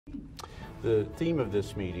The theme of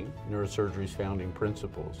this meeting, Neurosurgery's Founding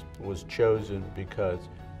Principles, was chosen because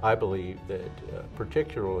I believe that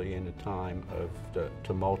particularly in a time of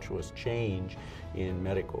tumultuous change in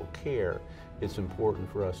medical care, it's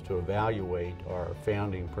important for us to evaluate our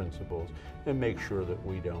founding principles and make sure that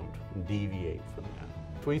we don't deviate from them.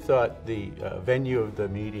 We thought the venue of the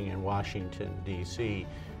meeting in Washington, D.C.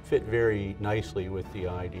 fit very nicely with the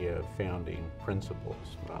idea of founding principles.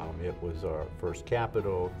 It was our first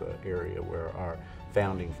capital, the area where our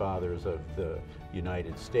founding fathers of the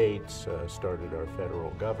United States started our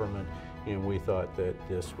federal government, and we thought that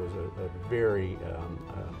this was a very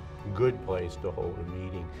good place to hold a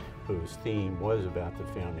meeting whose theme was about the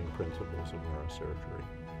founding principles of neurosurgery.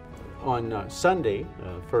 On Sunday,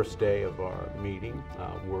 first day of our meeting,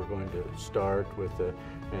 we're going to start with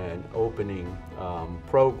an opening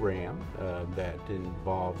program that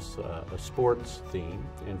involves a sports theme,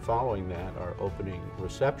 and following that, our opening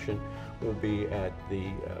reception will be at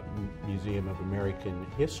the Museum of American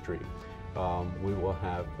History. We will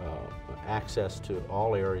have access to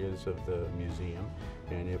all areas of the museum,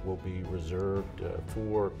 and it will be reserved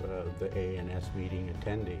for the AANS meeting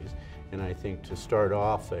attendees. And I think to start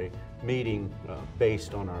off a meeting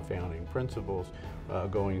based on our founding principles,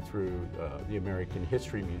 going through the American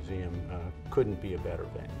History Museum couldn't be a better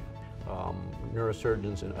venue.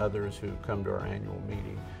 Neurosurgeons and others who come to our annual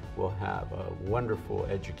meeting will have a wonderful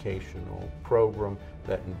educational program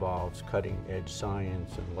that involves cutting-edge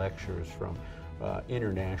science and lectures from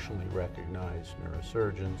internationally recognized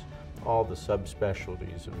neurosurgeons. All the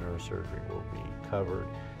subspecialties of neurosurgery will be covered.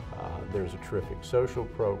 There's a terrific social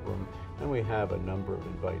program, and we have a number of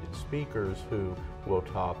invited speakers who will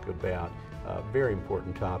talk about very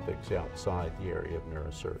important topics outside the area of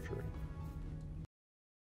neurosurgery.